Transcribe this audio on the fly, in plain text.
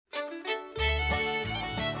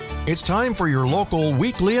It's time for your local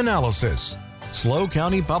weekly analysis. SLO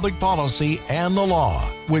County Public Policy and the Law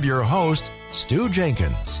with your host, Stu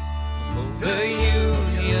Jenkins. The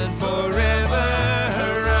Union forever,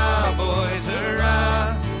 hurrah, boys,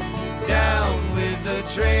 hurrah. Down with the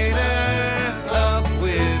traitor, up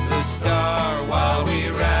with the star. While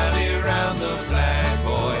we rally round the flag,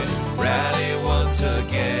 boys, rally once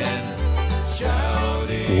again.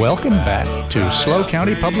 Welcome back to SLO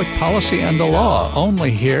County Public Policy and the Law,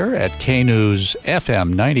 only here at K-News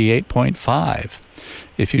FM 98.5.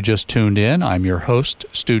 If you just tuned in, I'm your host,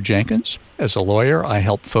 Stu Jenkins. As a lawyer, I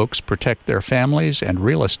help folks protect their families and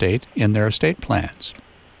real estate in their estate plans.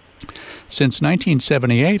 Since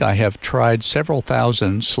 1978, I have tried several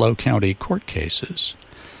thousand SLO County court cases.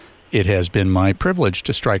 It has been my privilege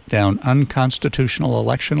to strike down unconstitutional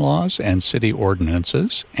election laws and city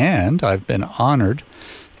ordinances, and I've been honored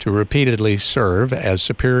to repeatedly serve as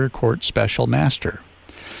Superior Court Special Master.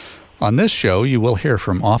 On this show, you will hear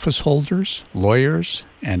from office holders, lawyers,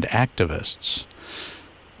 and activists.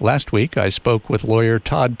 Last week, I spoke with lawyer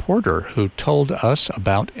Todd Porter, who told us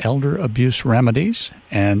about elder abuse remedies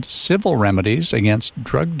and civil remedies against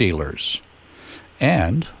drug dealers,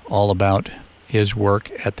 and all about his work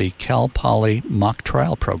at the Cal Poly mock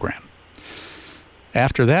trial program.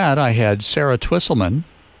 After that, I had Sarah Twisselman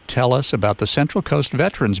tell us about the Central Coast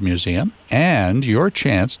Veterans Museum and your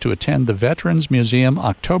chance to attend the Veterans Museum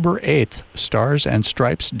October 8th Stars and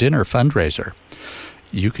Stripes Dinner fundraiser.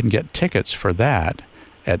 You can get tickets for that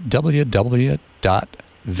at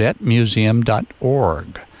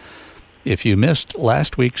www.vetmuseum.org. If you missed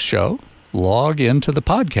last week's show, log into the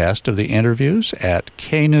podcast of the interviews at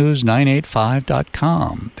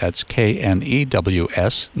knews985.com. That's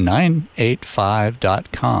KNEWS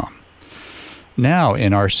 985.com. Now,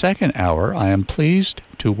 in our second hour, I am pleased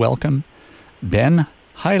to welcome Ben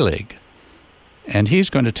Heilig, and he's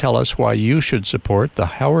going to tell us why you should support the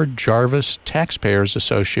Howard Jarvis Taxpayers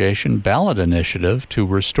Association ballot initiative to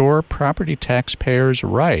restore property taxpayers'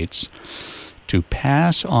 rights to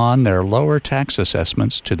pass on their lower tax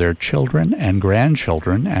assessments to their children and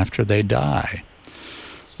grandchildren after they die.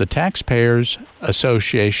 The Taxpayers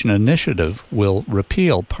Association initiative will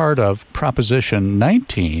repeal part of Proposition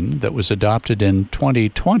 19 that was adopted in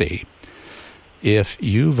 2020 if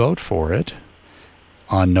you vote for it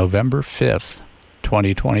on November 5th,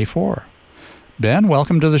 2024. Ben,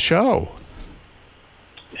 welcome to the show.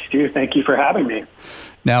 Stu, thank you for having me.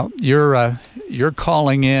 Now, you're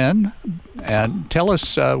calling in, and tell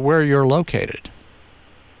us where you're located.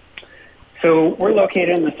 So we're located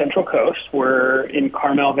in the Central Coast. We're in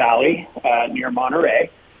Carmel Valley, near Monterey.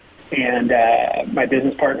 And my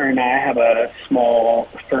business partner and I have a small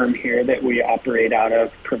firm here that we operate out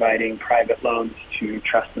of, providing private loans to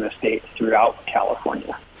trust and estates throughout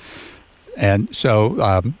California. And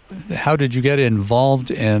so how did you get involved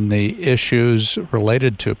in the issues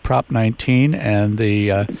related to Prop 19 and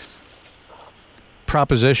the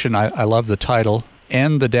proposition, I love the title,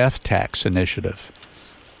 End the Death Tax Initiative?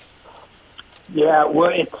 Yeah,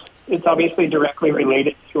 well, it's obviously directly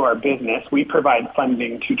related to our business. We provide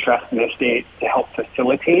funding to trust and estates to help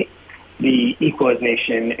facilitate the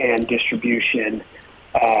equalization and distribution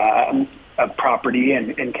of property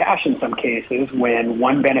and cash in some cases when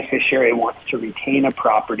one beneficiary wants to retain a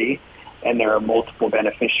property and there are multiple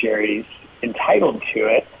beneficiaries entitled to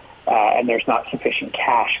it, and there's not sufficient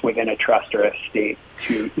cash within a trust or estate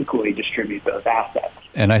to equally distribute those assets.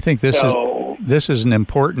 And I think this is an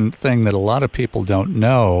important thing that a lot of people don't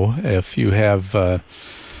know. If you have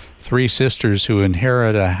three sisters who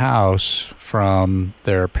inherit a house from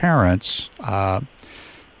their parents,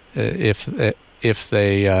 if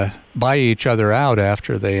they buy each other out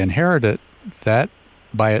after they inherit it, that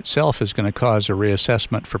by itself is going to cause a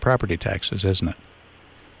reassessment for property taxes, isn't it?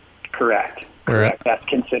 Correct. That's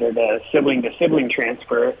considered a sibling-to-sibling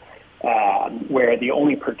transfer, where the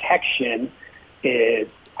only protection is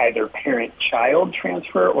either parent-child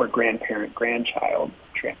transfer or grandparent-grandchild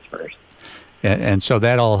transfers. And so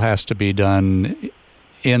that all has to be done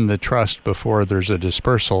in the trust before there's a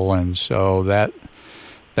dispersal, and so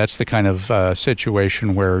that's the kind of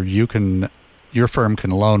situation where your firm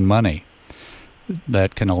can loan money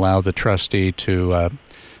that can allow the trustee to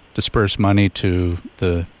disperse money to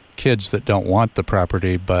the kids that don't want the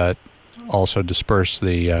property, but also disperse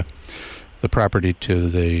the property to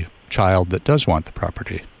the child that does want the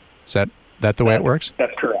property. Is that the way it works?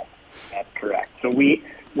 That's correct. So we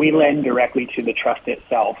lend directly to the trust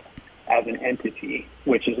itself as an entity,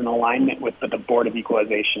 which is in alignment with the Board of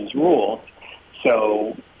Equalization's rules.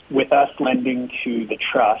 So with us lending to the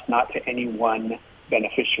trust, not to any one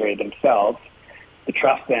beneficiary themselves, the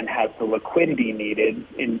trust then has the liquidity needed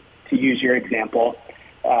to use your example,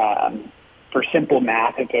 for simple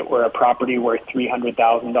math, if it were a property worth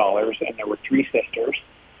 $300,000 and there were three sisters,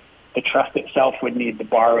 the trust itself would need to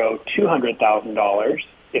borrow $200,000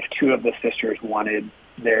 if two of the sisters wanted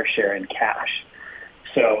their share in cash.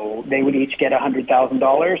 So they would each get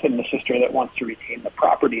 $100,000, and the sister that wants to retain the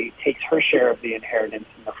property takes her share of the inheritance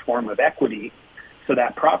in the form of equity. So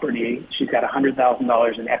that property, she's got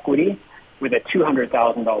 $100,000 in equity with a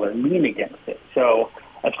 $200,000 lien against it. So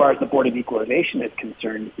as far as the Board of Equalization is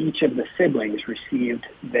concerned, each of the siblings received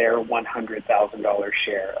their $100,000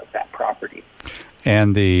 share of that property.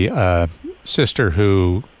 And the sister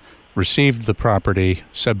who received the property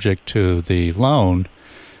subject to the loan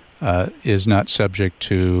is not subject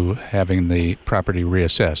to having the property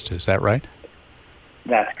reassessed. Is that right?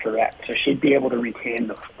 That's correct. So she'd be able to retain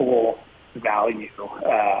the full value,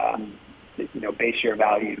 base year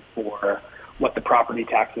value for what the property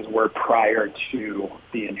taxes were prior to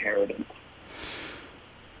the inheritance.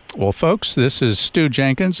 Well, folks, this is Stu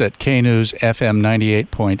Jenkins at KNews FM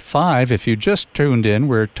 98.5. If you just tuned in,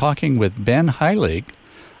 we're talking with Ben Heilig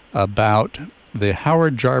about the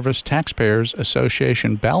Howard Jarvis Taxpayers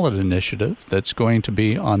Association ballot initiative that's going to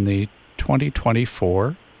be on the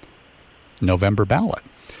 2024 November ballot.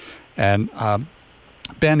 And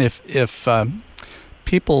Ben, if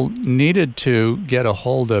people needed to get a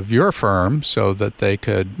hold of your firm so that they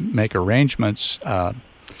could make arrangements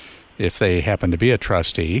if they happen to be a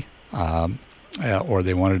trustee or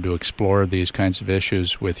they wanted to explore these kinds of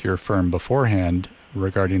issues with your firm beforehand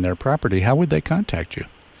regarding their property, how would they contact you?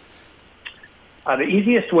 The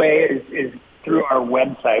easiest way is through our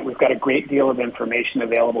website. We've got a great deal of information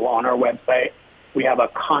available on our website. We have a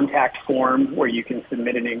contact form where you can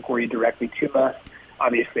submit an inquiry directly to us.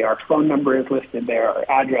 Obviously, our phone number is listed there. Our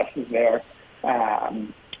address is there.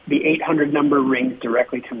 The 800 number rings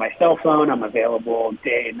directly to my cell phone. I'm available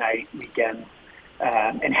day, night, weekends,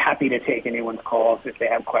 and happy to take anyone's calls if they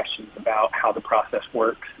have questions about how the process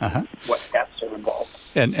works, what steps are involved.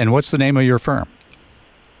 And what's the name of your firm?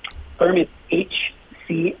 Firm is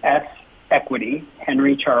HCS Equity,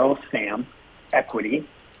 Henry Charles Sam Equity,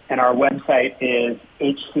 and our website is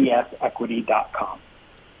hcsequity.com.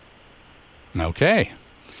 Okay,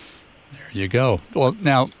 there you go. Well,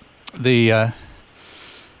 now, I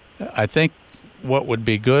think what would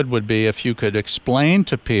be good would be if you could explain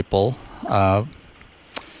to people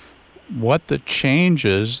what the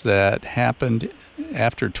changes that happened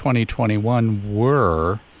after 2021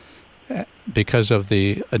 were because of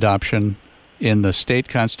the adoption in the state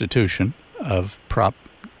constitution of Prop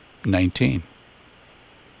 19.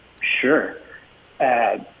 Sure.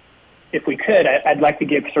 If we could, I'd like to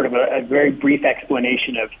give sort of a very brief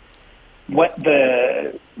explanation of what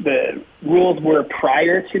the rules were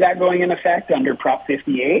prior to that going in effect under Prop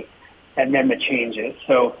 58 and then the changes.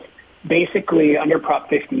 So basically under Prop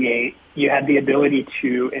 58, you had the ability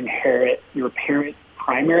to inherit your parent's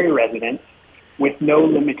primary residence with no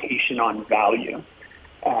limitation on value.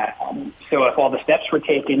 So if all the steps were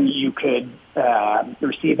taken, you could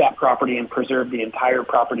receive that property and preserve the entire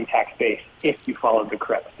property tax base if you followed the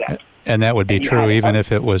correct steps. And that would be true even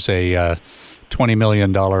if it was a $20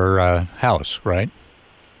 million house, right?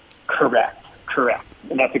 Correct.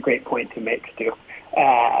 And that's a great point to make, Stu.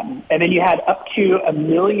 And then you had up to $1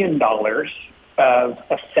 million of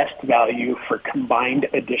assessed value for combined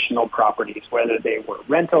additional properties, whether they were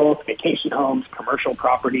rentals, vacation homes, commercial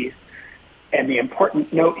properties. And the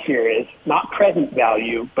important note here is not present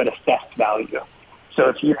value, but assessed value. So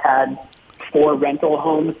if you had 4 rental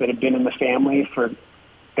homes that have been in the family for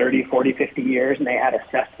 30, 40, 50 years, and they had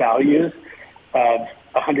assessed values of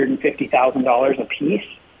 $150,000 a piece,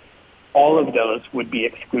 all of those would be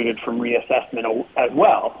excluded from reassessment as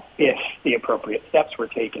well if the appropriate steps were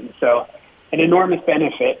taken. So an enormous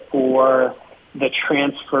benefit for the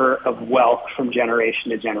transfer of wealth from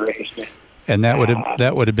generation to generation. And that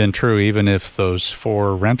would have been true even if those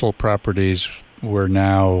 4 rental properties were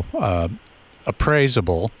now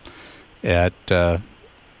appraisable at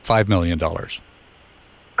 $5 million.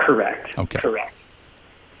 Correct. Okay. Correct.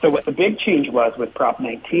 So what the big change was with Prop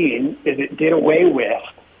 19 is it did away with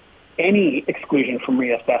any exclusion from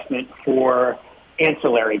reassessment for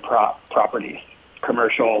ancillary properties,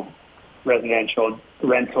 commercial, residential,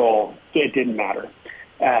 rental, it didn't matter.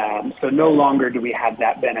 So no longer do we have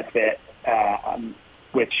that benefit,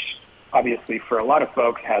 which obviously for a lot of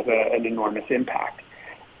folks has an enormous impact.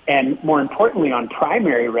 And more importantly, on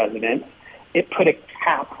primary residence, it put a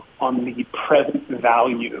cap on the present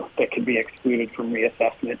value that could be excluded from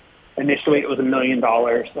reassessment. Initially, it was $1 million.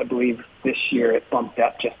 I believe this year it bumped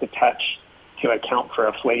up just a touch to account for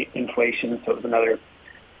inflation, so it was another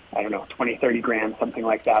I don't know, 20, 30 grand, something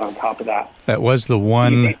like that on top of that. That was the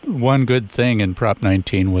one good thing in Prop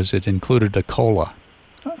 19 was it included a COLA,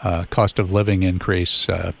 cost of living increase,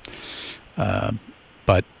 but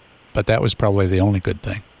that was probably the only good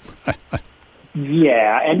thing.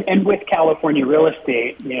 Yeah, and with California real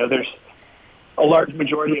estate, there's a large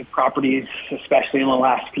majority of properties, especially in the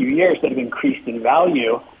last few years, that have increased in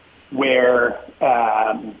value, where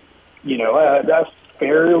a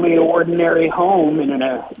fairly ordinary home in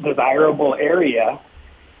a desirable area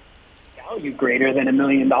value greater than $1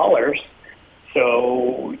 million.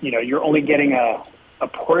 So you're only getting a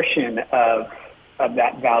portion of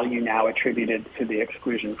that value now attributed to the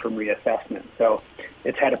exclusion from reassessment. So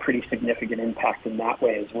it's had a pretty significant impact in that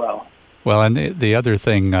way as well. Well, and the other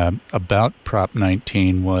thing about Prop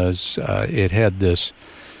 19 was it had this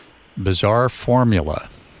bizarre formula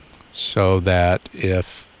so that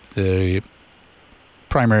if the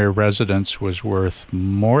primary residence was was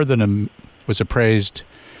appraised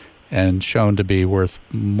and shown to be worth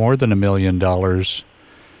more than $1 million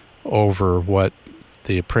over what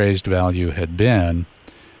the appraised value had been,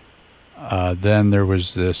 then there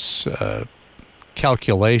was this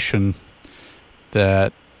calculation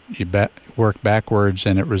that you work backwards,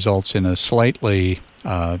 and it results in a slightly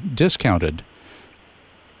discounted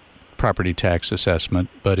property tax assessment,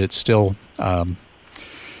 but it's still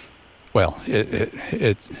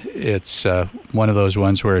it's one of those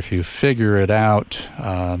ones where if you figure it out,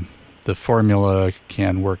 the formula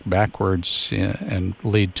can work backwards and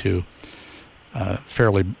lead to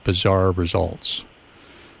fairly bizarre results.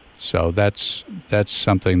 So that's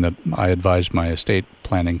something that I advise my estate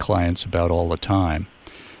planning clients about all the time,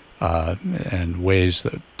 and ways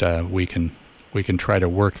that we can try to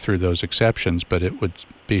work through those exceptions. But it would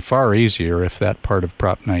be far easier if that part of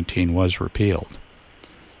Prop 19 was repealed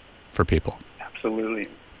for people. Absolutely.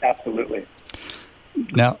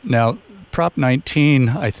 Now, Prop 19,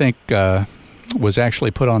 I think, was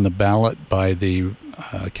actually put on the ballot by the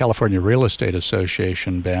California Real Estate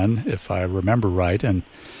Association, Ben, if I remember right, and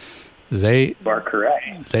they are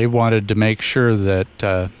correct. They wanted to make sure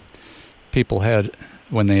that people had,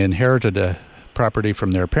 when they inherited a property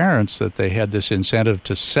from their parents, that they had this incentive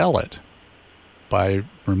to sell it by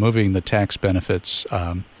removing the tax benefits.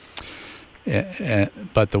 But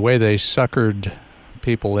the way they suckered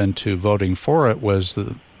people into voting for it was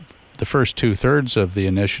the first 2/3 of the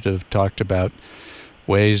initiative talked about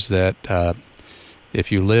ways that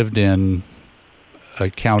if you lived in a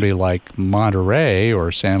county like Monterey or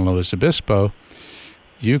San Luis Obispo,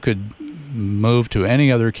 you could move to any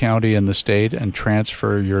other county in the state and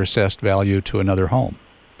transfer your assessed value to another home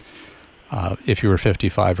if you were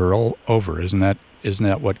 55 or over. Isn't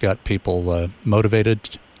that what got people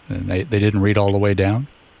motivated? And they didn't read all the way down?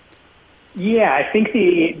 Yeah, I think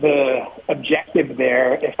the objective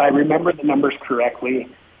there, if I remember the numbers correctly,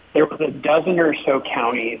 there was a dozen or so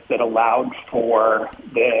counties that allowed for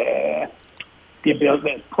the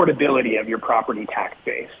portability of your property tax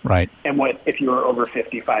base. Right. And what if you were over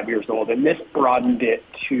 55 years old? And this broadened it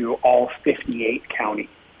to all 58 counties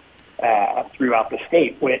throughout the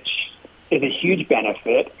state, which is a huge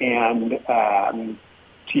benefit. And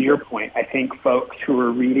to your point, I think folks who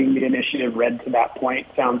were reading the initiative read to that point,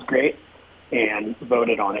 sounds great, and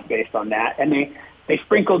voted on it based on that. And they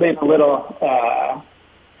sprinkled in a little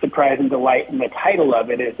surprise and delight, and the title of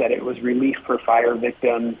it is that it was relief for fire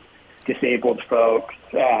victims, disabled folks,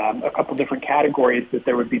 a couple different categories that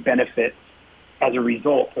there would be benefits as a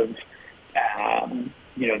result of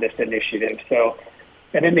this initiative. So,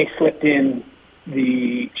 and then they slipped in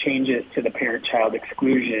the changes to the parent-child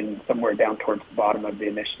exclusion somewhere down towards the bottom of the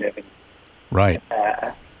initiative. And, right.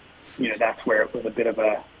 That's where it was a bit of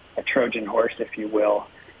a Trojan horse, if you will.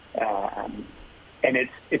 And it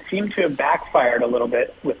seemed to have backfired a little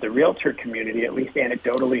bit with the realtor community, at least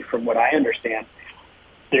anecdotally from what I understand.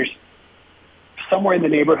 There's somewhere in the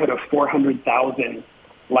neighborhood of 400,000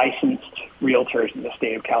 licensed realtors in the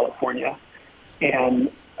state of California,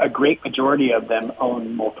 and a great majority of them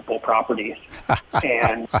own multiple properties.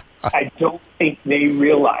 And I don't think they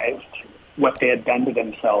realized what they had done to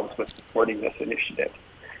themselves with supporting this initiative.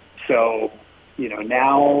 So,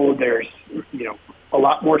 now there's, a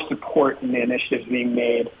lot more support in the initiatives being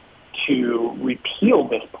made to repeal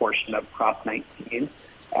this portion of Prop 19,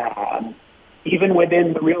 even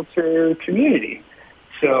within the realtor community.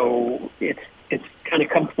 So it's kind of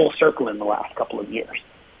come full circle in the last couple of years.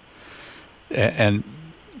 And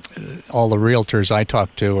all the realtors I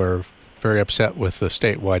talk to are very upset with the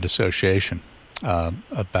statewide association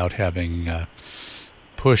about having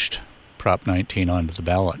pushed Prop 19 onto the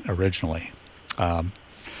ballot originally.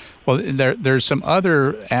 Well, there's some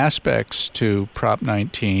other aspects to Prop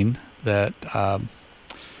 19 that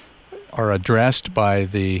are addressed by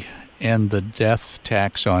the End the Death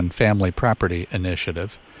Tax on Family Property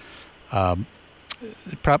initiative.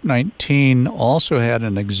 Prop 19 also had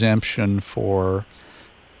an exemption for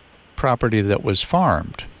property that was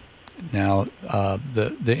farmed. Now,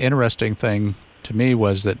 the interesting thing to me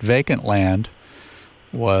was that vacant land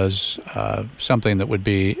was something that would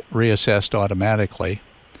be reassessed automatically,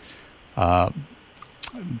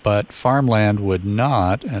 but farmland would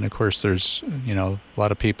not. And of course, there's a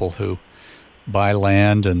lot of people who buy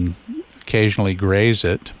land and occasionally graze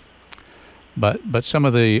it. But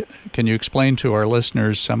can you explain to our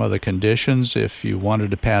listeners some of the conditions if you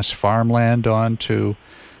wanted to pass farmland on to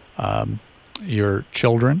your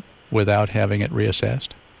children without having it reassessed?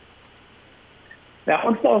 That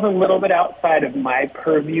one falls a little bit outside of my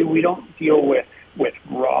purview. We don't deal with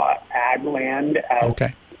raw ag land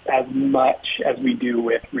as much as we do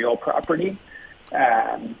with real property.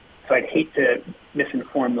 So I'd hate to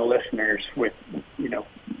misinform the listeners with,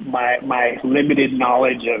 my limited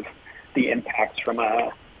knowledge of the impacts from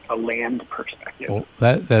a land perspective. Well,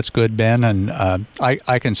 that's good, Ben, and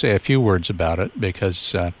I can say a few words about it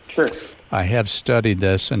because Sure. I have studied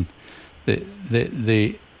this, and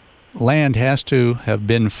the land has to have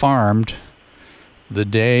been farmed the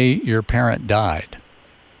day your parent died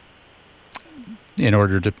in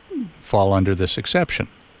order to fall under this exception.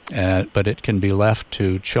 But it can be left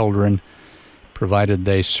to children provided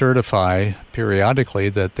they certify periodically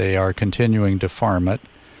that they are continuing to farm it.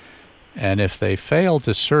 And if they fail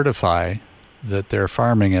to certify that they're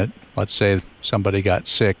farming it, let's say somebody got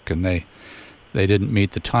sick and they didn't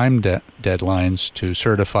meet the time deadlines to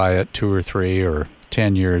certify it 2 or 3 or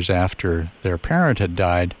 10 years after their parent had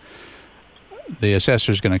died, the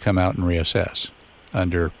assessor's going to come out and reassess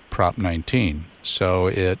under Prop 19. So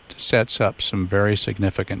it sets up some very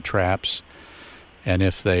significant traps. And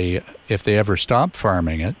if they ever stop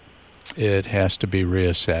farming it, it has to be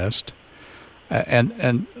reassessed.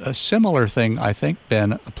 And a similar thing, I think,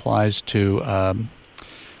 Ben, applies to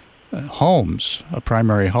homes, a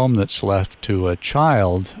primary home that's left to a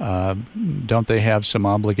child. Don't they have some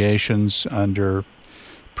obligations under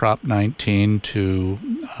Prop 19 to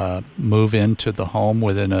move into the home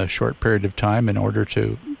within a short period of time in order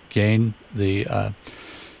to gain the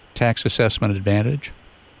tax assessment advantage?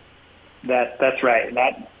 That's right.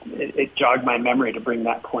 It jogged my memory to bring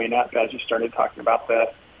that point up as you started talking about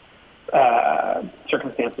the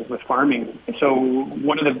circumstances with farming. So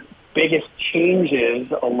one of the biggest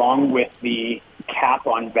changes, along with the cap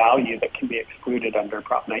on value that can be excluded under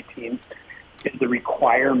Prop 19, is the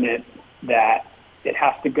requirement that it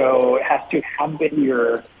has to have been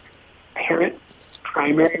your parent's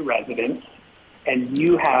primary residence, and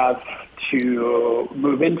you have to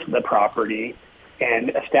move into the property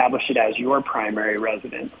and establish it as your primary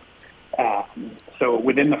residence. So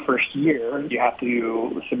within the first year, you have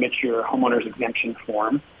to submit your homeowner's exemption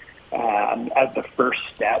form as the first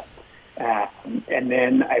step. And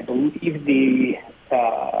then I believe the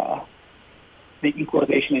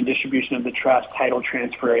equalization and distribution of the trust, title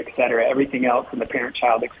transfer, et cetera, everything else in the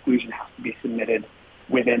parent-child exclusion has to be submitted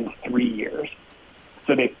within 3 years.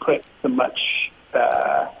 So they put some much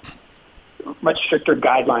stricter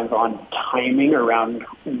guidelines on timing around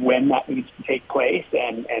when that needs to take place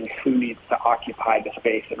and who needs to occupy the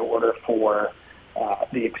space in order for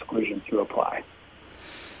the exclusion to apply.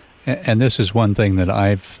 And this is one thing that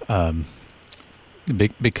I've,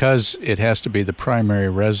 because it has to be the primary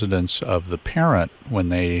residence of the parent when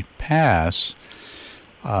they pass,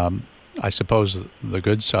 I suppose the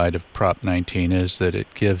good side of Prop 19 is that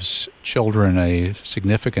it gives children a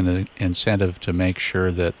significant incentive to make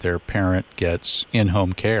sure that their parent gets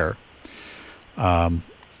in-home care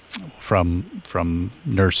from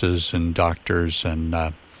nurses and doctors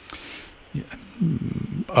and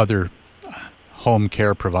other home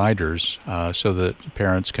care providers so that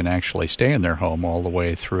parents can actually stay in their home all the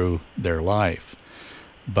way through their life.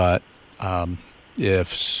 But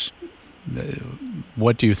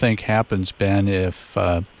what do you think happens, Ben, if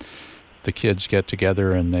the kids get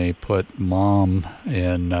together and they put mom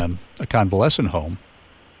in a convalescent home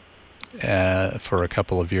for a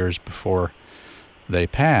couple of years before they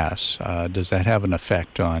pass? Does that have an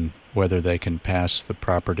effect on whether they can pass the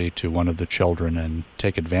property to one of the children and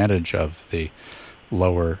take advantage of the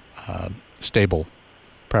lower stable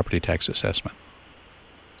property tax assessment?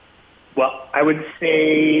 Well, I would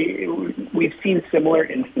say we've seen similar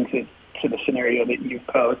instances to the scenario that you've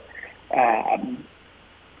posed. A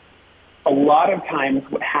lot of times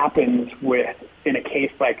what happens in a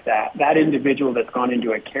case like that individual that's gone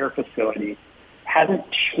into a care facility hasn't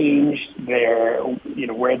changed their,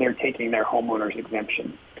 where they're taking their homeowners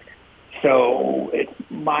exemption. So it's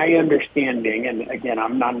my understanding, and again,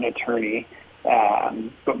 I'm not an attorney,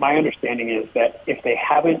 but my understanding is that if they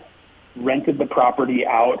haven't rented the property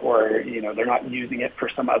out or, they're not using it for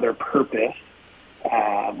some other purpose,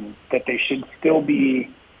 that they should still be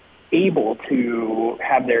able to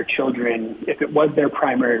have their children, if it was their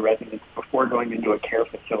primary residence before going into a care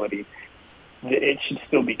facility, it should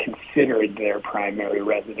still be considered their primary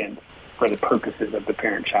residence for the purposes of the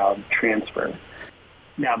parent-child transfer.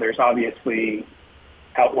 Now, there's obviously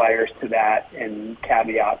outliers to that and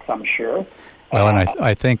caveats, I'm sure. Well, and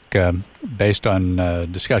I think based on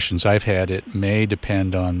discussions I've had, it may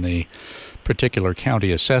depend on the particular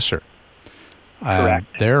county assessor and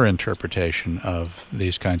their interpretation of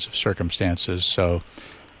these kinds of circumstances. So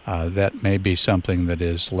that may be something that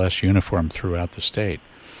is less uniform throughout the state.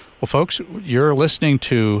 Well, folks, you're listening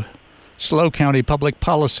to SLO County Public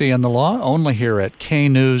Policy and the Law, only here at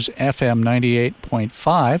K-News FM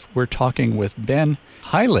 98.5. We're talking with Ben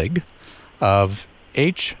Heilig of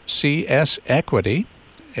HCS Equity,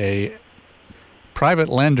 a private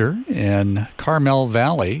lender in Carmel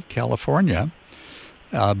Valley, California,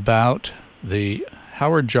 about the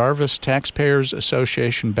Howard Jarvis Taxpayers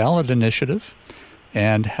Association ballot initiative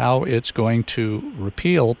and how it's going to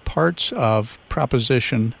repeal parts of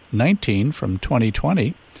Proposition 19 from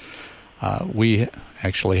 2020. We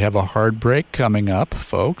actually have a hard break coming up,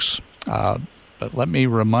 folks. But let me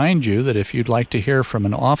remind you that if you'd like to hear from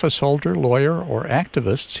an office holder, lawyer, or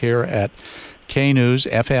activists here at K-News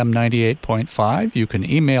FM 98.5, you can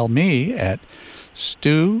email me at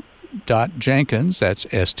stu.jenkins, that's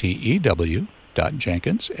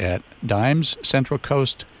STEW.Jenkins, at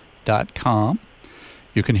dimescentralcoast.com.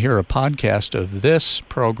 You can hear a podcast of this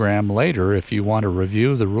program later if you want to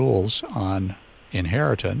review the rules on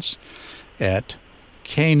inheritance at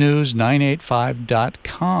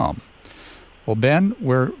knews985.com. Well, Ben,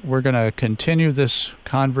 we're going to continue this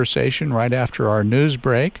conversation right after our news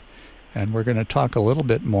break, and we're going to talk a little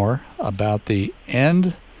bit more about the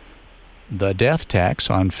End the Death Tax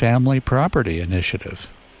on Family Property initiative.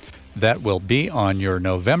 That will be on your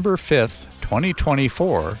November 5th,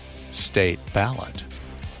 2024 state ballot.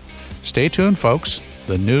 Stay tuned, folks.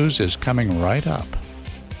 The news is coming right up.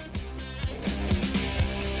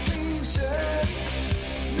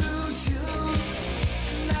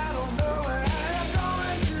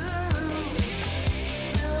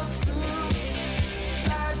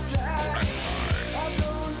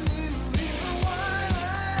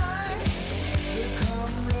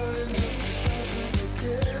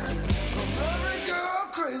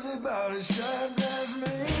 About a shine.